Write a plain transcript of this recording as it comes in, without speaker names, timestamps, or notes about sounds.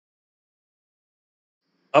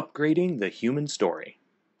Upgrading the Human Story.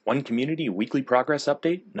 One Community Weekly Progress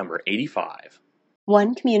Update number 85.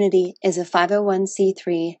 One Community is a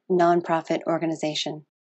 501c3 nonprofit organization.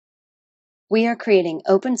 We are creating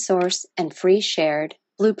open source and free shared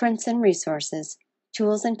blueprints and resources,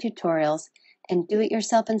 tools and tutorials, and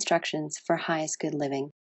do-it-yourself instructions for highest good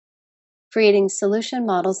living. Creating solution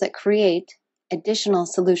models that create additional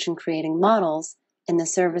solution creating models in the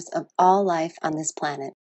service of all life on this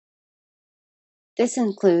planet. This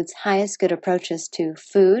includes highest good approaches to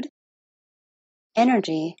food,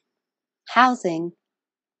 energy, housing,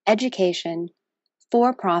 education,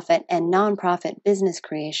 for-profit and nonprofit business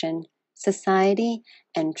creation, society,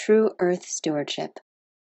 and true earth stewardship.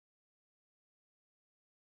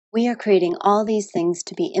 We are creating all these things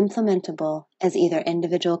to be implementable as either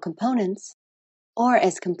individual components or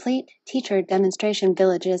as complete teacher demonstration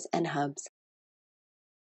villages and hubs.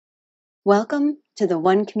 Welcome to the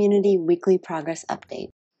One Community Weekly Progress Update.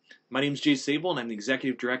 My name is Jay Sable, and I'm the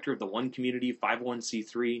Executive Director of the One Community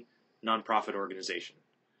 501c3 nonprofit organization.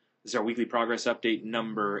 This is our Weekly Progress Update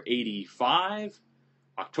number 85,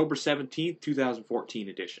 October 17th, 2014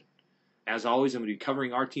 edition. As always, I'm going to be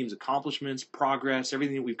covering our team's accomplishments, progress,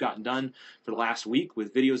 everything that we've gotten done for the last week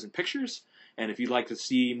with videos and pictures. And if you'd like to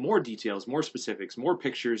see more details, more specifics, more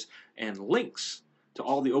pictures, and links to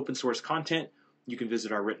all the open source content, you can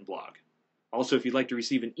visit our written blog. Also, if you'd like to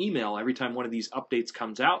receive an email every time one of these updates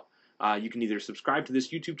comes out, you can either subscribe to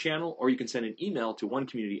this YouTube channel or you can send an email to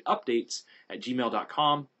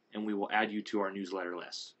onecommunityupdates@gmail.com and we will add you to our newsletter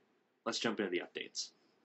list. Let's jump into the updates.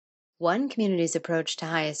 One Community's approach to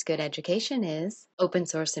highest good education is open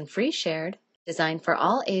source and free shared, designed for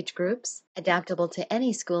all age groups, adaptable to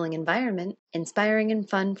any schooling environment, inspiring and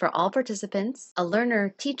fun for all participants, a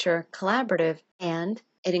learner-teacher collaborative, and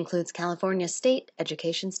it includes California state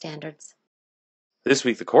education standards. This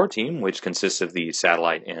week, the core team, which consists of the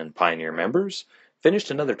Satellite and Pioneer members,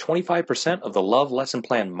 finished another 25% of the Love Lesson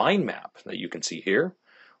Plan mind map that you can see here.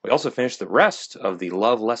 We also finished the rest of the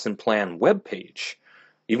Love Lesson Plan webpage.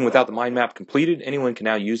 Even without the mind map completed, anyone can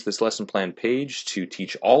now use this lesson plan page to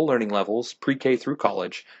teach all learning levels, pre-K through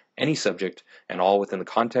college, any subject, and all within the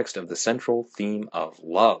context of the central theme of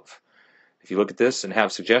love. If you look at this and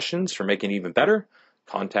have suggestions for making it even better,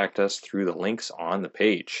 contact us through the links on the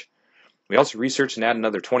page. We also researched and added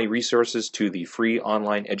another 20 resources to the free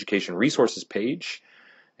online education resources page.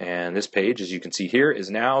 And this page, as you can see here, is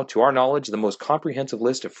now, to our knowledge, the most comprehensive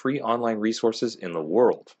list of free online resources in the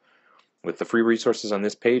world. With the free resources on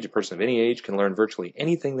this page, a person of any age can learn virtually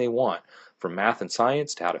anything they want, from math and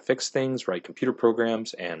science to how to fix things, write computer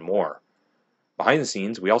programs, and more. Behind the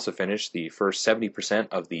scenes, we also finished the first 70%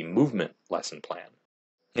 of the movement lesson plan.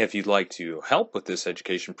 If you'd like to help with this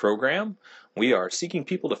education program, we are seeking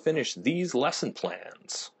people to finish these lesson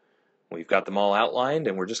plans. We've got them all outlined,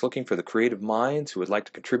 and we're just looking for the creative minds who would like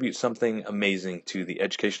to contribute something amazing to the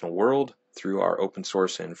educational world through our open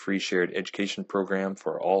source and free shared education program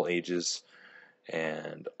for all ages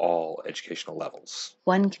and all educational levels.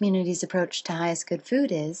 One Community's approach to highest good food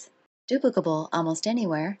is duplicable almost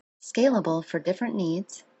anywhere, scalable for different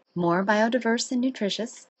needs, more biodiverse and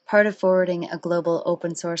nutritious, part of forwarding a global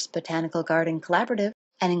open source botanical garden collaborative,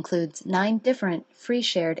 and includes 9 different free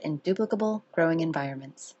shared and duplicable growing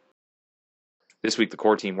environments. This week, the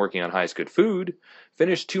core team working on highest good food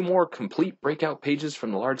finished 2 more complete breakout pages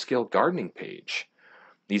from the large-scale gardening page.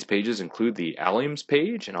 These pages include the alliums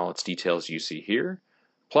page and all its details you see here,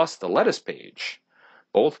 plus the lettuce page,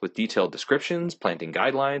 both with detailed descriptions, planting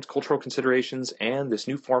guidelines, cultural considerations, and this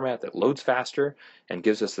new format that loads faster and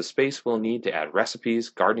gives us the space we'll need to add recipes,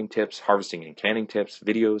 gardening tips, harvesting and canning tips,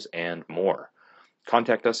 videos, and more.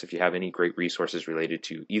 Contact us if you have any great resources related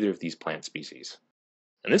to either of these plant species.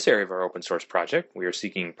 In this area of our open source project, we are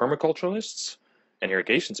seeking permaculturalists, an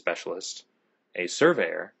irrigation specialist, a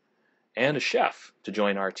surveyor, and a chef to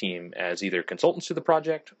join our team as either consultants to the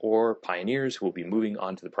project or pioneers who will be moving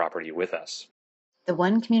onto the property with us. The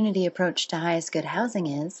One Community approach to highest good housing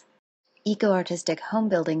is eco-artistic home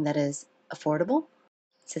building that is affordable,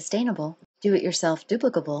 sustainable, do-it-yourself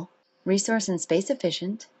duplicable, resource and space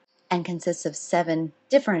efficient, and consists of 7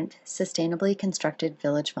 different sustainably constructed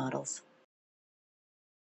village models.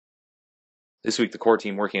 This week, the core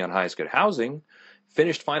team working on highest good housing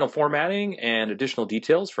finished final formatting and additional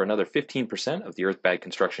details for another 15% of the Earthbag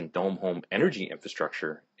Construction Dome Home Energy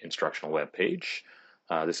Infrastructure instructional webpage.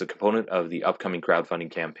 This is a component of the upcoming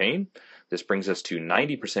crowdfunding campaign. This brings us to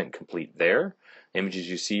 90% complete there. Images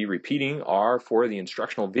you see repeating are for the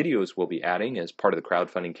instructional videos we'll be adding as part of the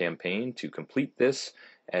crowdfunding campaign to complete this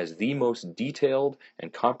as the most detailed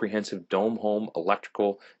and comprehensive dome home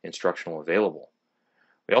electrical instructional available.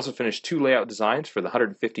 We also finished 2 layout designs for the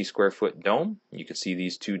 150 square foot dome. You can see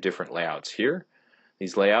these 2 different layouts here.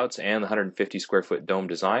 These layouts and the 150 square foot dome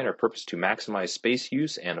design are purposed to maximize space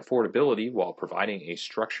use and affordability while providing a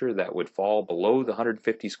structure that would fall below the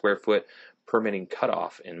 150 square foot permitting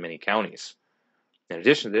cutoff in many counties. In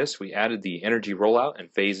addition to this, we added the energy rollout and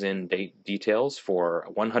phase-in details for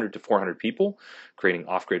 100 to 400 people, creating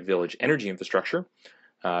off-grid village energy infrastructure.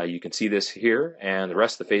 You can see this here, and the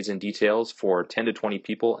rest of the phase-in details for 10 to 20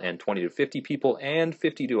 people and 20 to 50 people and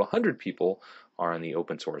 50 to 100 people are on the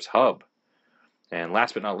open source hub. And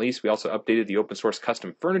last but not least, we also updated the open source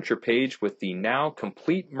custom furniture page with the now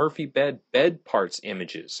complete Murphy bed parts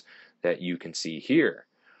images that you can see here.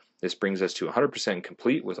 This brings us to 100%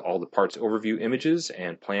 complete with all the parts overview images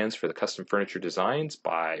and plans for the custom furniture designs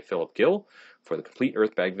by Philip Gill for the complete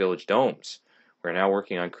Earthbag Village domes. We're now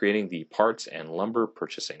working on creating the parts and lumber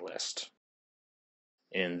purchasing list.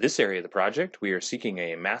 In this area of the project, we are seeking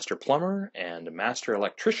a master plumber and a master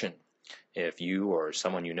electrician. If you or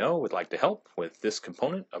someone you know would like to help with this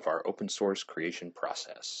component of our open source creation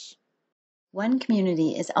process. One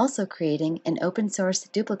Community is also creating an open-source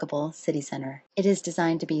duplicable city center. It is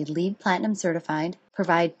designed to be LEED Platinum certified,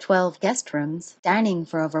 provide 12 guest rooms, dining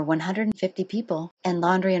for over 150 people, and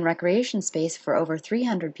laundry and recreation space for over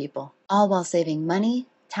 300 people, all while saving money,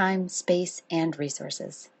 time, space, and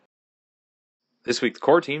resources. This week, the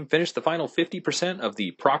core team finished the final 50% of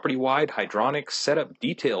the property-wide hydronic setup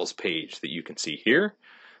details page that you can see here.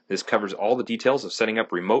 This covers all the details of setting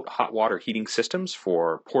up remote hot water heating systems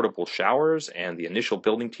for portable showers and the initial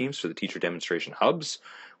building teams for the teacher demonstration hubs,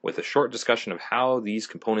 with a short discussion of how these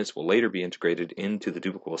components will later be integrated into the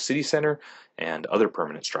duplicable city center and other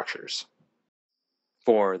permanent structures.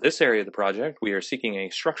 For this area of the project, we are seeking a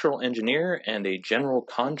structural engineer and a general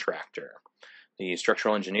contractor. The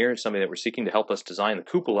structural engineer is somebody that we're seeking to help us design the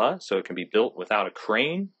cupola so it can be built without a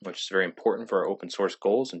crane, which is very important for our open source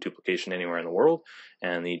goals and duplication anywhere in the world.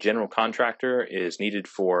 And the general contractor is needed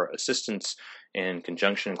for assistance in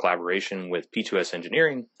conjunction and collaboration with P2S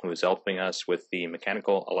Engineering, who is helping us with the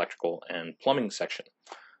mechanical, electrical, and plumbing section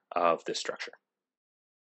of this structure.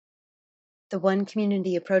 The One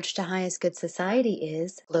Community approach to highest good society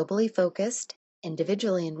is globally focused,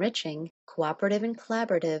 individually enriching, cooperative and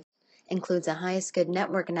collaborative, includes a highest good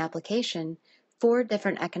network and application, 4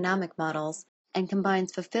 different economic models, and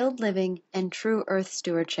combines fulfilled living and true Earth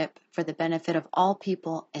stewardship for the benefit of all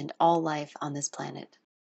people and all life on this planet.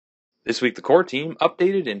 This week, the core team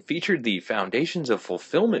updated and featured the Foundations of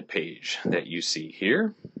Fulfillment page that you see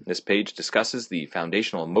here. This page discusses the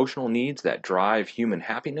foundational emotional needs that drive human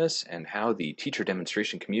happiness and how the teacher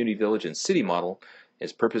demonstration community village and city model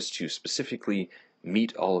is purposed to specifically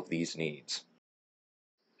meet all of these needs.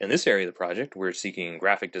 In this area of the project, we're seeking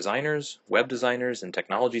graphic designers, web designers, and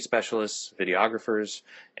technology specialists, videographers,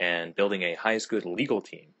 and building a highest good legal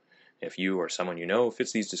team. If you or someone you know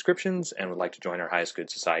fits these descriptions and would like to join our highest good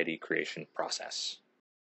society creation process.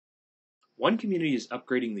 One Community is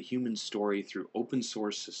upgrading the human story through open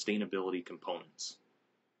source sustainability components.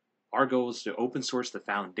 Our goal is to open source the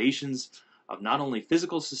foundations of not only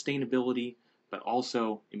physical sustainability, but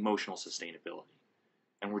also emotional sustainability.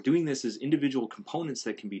 And we're doing this as individual components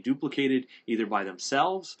that can be duplicated either by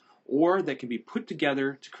themselves or that can be put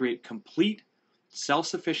together to create complete,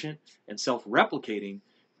 self-sufficient, and self-replicating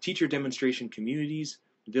teacher demonstration communities,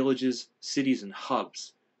 villages, cities, and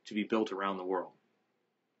hubs to be built around the world.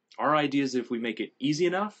 Our idea is if we make it easy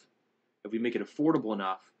enough, if we make it affordable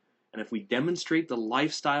enough, and if we demonstrate the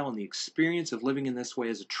lifestyle and the experience of living in this way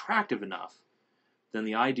as attractive enough, then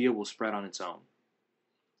the idea will spread on its own.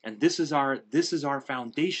 And this is our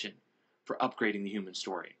foundation for upgrading the human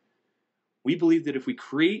story. We believe that if we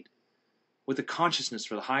create with a consciousness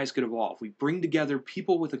for the highest good of all, if we bring together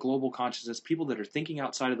people with a global consciousness, people that are thinking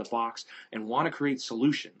outside of the box and want to create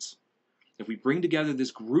solutions, if we bring together this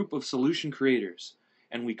group of solution creators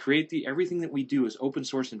and we create everything that we do as open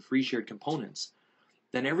source and free shared components,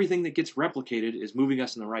 then everything that gets replicated is moving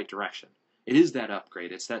us in the right direction. It is that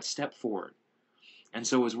upgrade. It's that step forward. And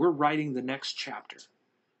so as we're writing the next chapter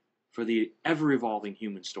for the ever-evolving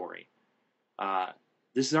human story,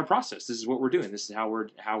 this is our process. This is what we're doing. This is how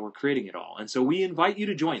we're creating it all. And so we invite you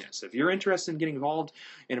to join us. If you're interested in getting involved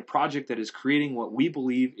in a project that is creating what we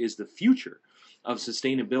believe is the future of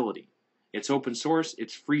sustainability, it's open source,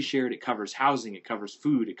 it's free shared, it covers housing, it covers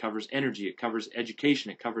food, it covers energy, it covers education,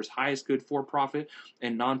 it covers highest good for-profit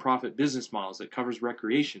and nonprofit business models, it covers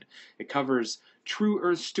recreation, it covers true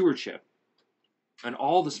Earth stewardship, and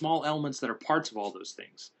all the small elements that are parts of all those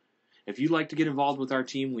things. If you'd like to get involved with our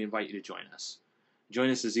team, we invite you to join us. Join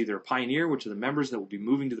us as either a pioneer, which are the members that will be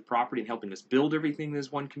moving to the property and helping us build everything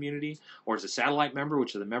as one community, or as a satellite member,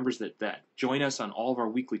 which are the members that join us on all of our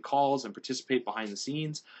weekly calls and participate behind the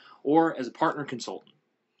scenes, or as a partner consultant,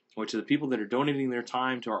 which are the people that are donating their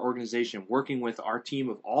time to our organization, working with our team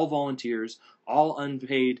of all volunteers, all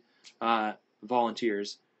unpaid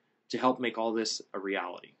volunteers, to help make all this a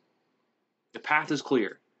reality. The path is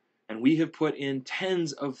clear, and we have put in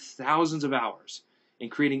tens of thousands of hours in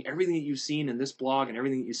creating everything that you've seen in this blog and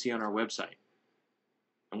everything that you see on our website.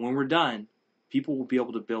 And when we're done, people will be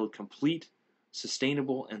able to build complete,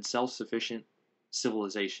 sustainable, and self-sufficient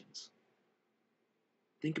civilizations.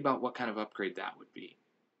 Think about what kind of upgrade that would be.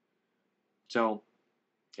 So,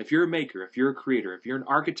 if you're a maker, if you're a creator, if you're an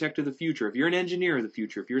architect of the future, if you're an engineer of the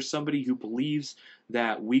future, if you're somebody who believes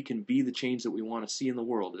that we can be the change that we want to see in the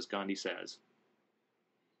world, as Gandhi says,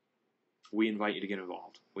 we invite you to get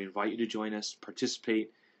involved. We invite you to join us,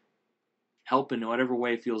 participate, help in whatever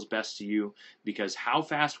way feels best to you, because how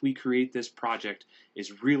fast we create this project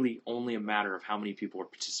is really only a matter of how many people are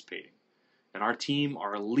participating. And our team,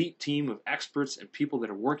 our elite team of experts and people that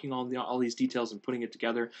are working on all these details and putting it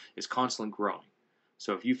together, is constantly growing.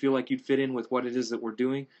 So if you feel like you'd fit in with what it is that we're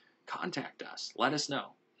doing, contact us. Let us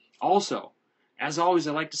know. Also, as always,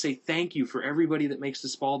 I'd like to say thank you for everybody that makes the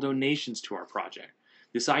small donations to our project.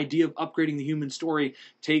 This idea of upgrading the human story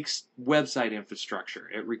takes website infrastructure.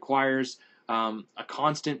 It requires a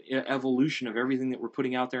constant evolution of everything that we're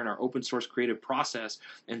putting out there in our open source creative process.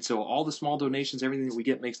 And so all the small donations, everything that we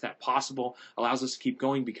get makes that possible, allows us to keep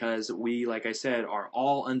going because we, like I said, are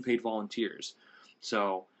all unpaid volunteers.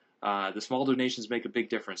 So the small donations make a big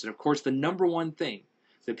difference. And of course, the number one thing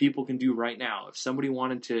that people can do right now, if somebody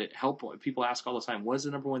wanted to help, people ask all the time, what is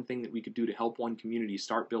the number one thing that we could do to help one community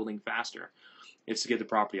start building faster? It's to get the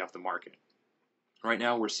property off the market. Right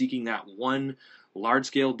now, we're seeking that one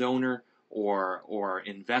large-scale donor or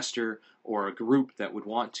investor or a group that would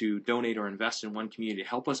want to donate or invest in one community to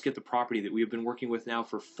help us get the property that we have been working with now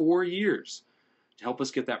for 4 years to help us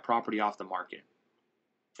get that property off the market.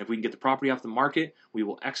 If we can get the property off the market, we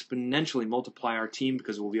will exponentially multiply our team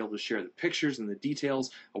because we'll be able to share the pictures and the details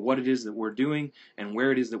of what it is that we're doing and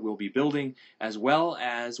where it is that we'll be building, as well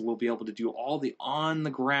as we'll be able to do all the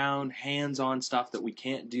on-the-ground, hands-on stuff that we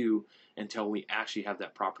can't do until we actually have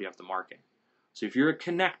that property off the market. So if you're a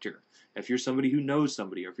connector, if you're somebody who knows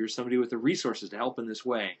somebody, or if you're somebody with the resources to help in this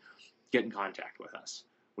way, get in contact with us.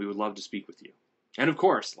 We would love to speak with you. And of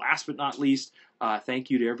course, last but not least, thank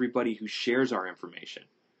you to everybody who shares our information.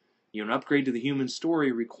 An upgrade to the human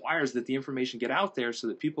story requires that the information get out there so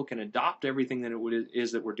that people can adopt everything that it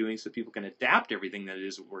is that we're doing, so people can adapt everything that it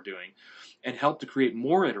is that we're doing, and help to create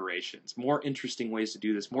more iterations, more interesting ways to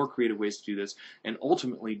do this, more creative ways to do this, and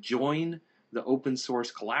ultimately join the open source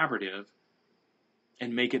collaborative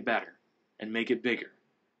and make it better, and make it bigger,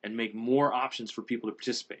 and make more options for people to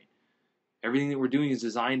participate. Everything that we're doing is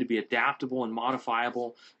designed to be adaptable and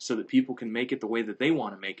modifiable so that people can make it the way that they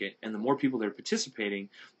want to make it. And the more people that are participating,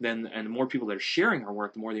 and the more people that are sharing our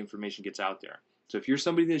work, the more the information gets out there. So if you're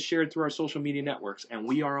somebody that's shared through our social media networks, and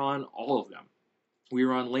we are on all of them, we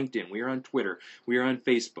are on LinkedIn, we are on Twitter, we are on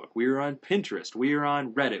Facebook, we are on Pinterest, we are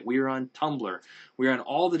on Reddit, we are on Tumblr, we are on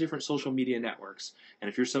all the different social media networks. And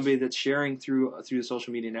if you're somebody that's sharing through the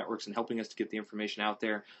social media networks and helping us to get the information out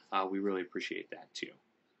there, we really appreciate that too.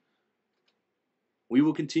 We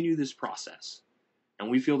will continue this process, and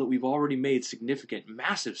we feel that we've already made significant,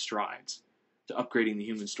 massive strides to upgrading the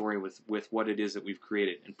human story with what it is that we've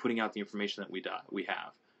created and putting out the information that we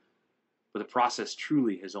have. But the process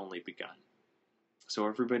truly has only begun. So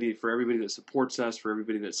for everybody that supports us, for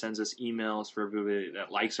everybody that sends us emails, for everybody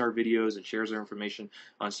that likes our videos and shares our information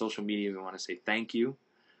on social media, we want to say thank you.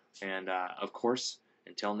 And of course,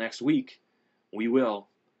 until next week, we will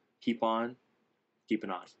keep on keeping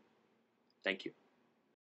on. Thank you.